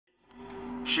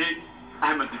Sheikh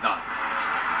Ahmedidat.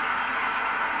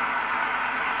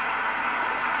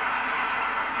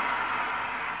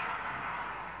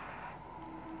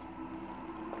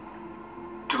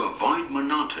 To avoid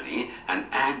monotony and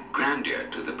add grandeur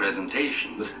to the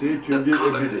presentations, the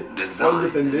color,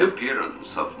 design and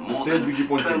appearance of more than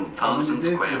 12,000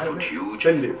 square foot huge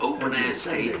open-air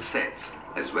stage sets,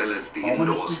 as well as the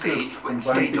indoor stage with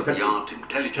state-of-the-art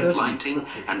intelligent lighting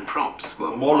and props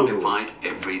were modified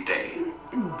every day.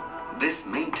 This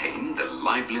maintained the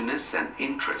liveliness and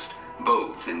interest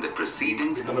both in the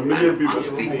proceedings and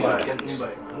amongst the audience.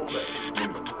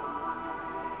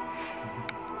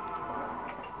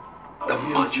 The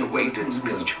much-awaited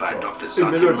speech by Dr.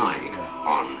 Zakir Naik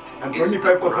on Is the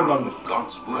Quran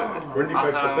God's Word?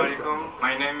 Assalamualaikum.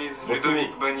 My name is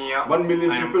Ludovic Bonilla. 1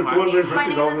 million people, 250,000. My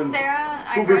name is Sarah.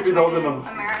 I graduated in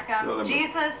America.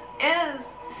 Jesus is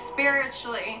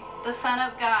spiritually the Son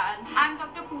of God. I'm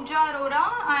Dr. Pooja Arora.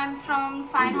 I'm from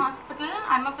Sign Hospital.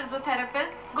 I'm a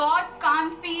physiotherapist. God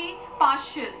can't be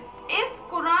partial. If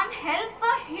Quran helps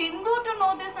a Hindu to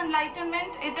know this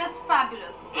enlightenment, it is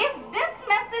fabulous. If this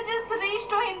message is reached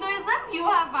to Hinduism, you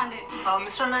have won it.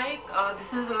 Mr. Naik,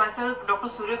 this is myself, Dr.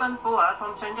 Suryakant Pawar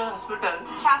from St. John Hospital.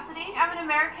 Chastity. I'm an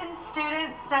American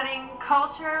student studying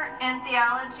culture and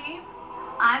theology.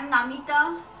 I'm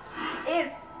Namita.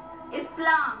 If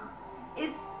Islam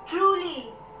is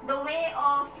truly the way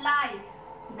of life,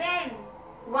 then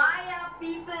why are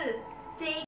people taking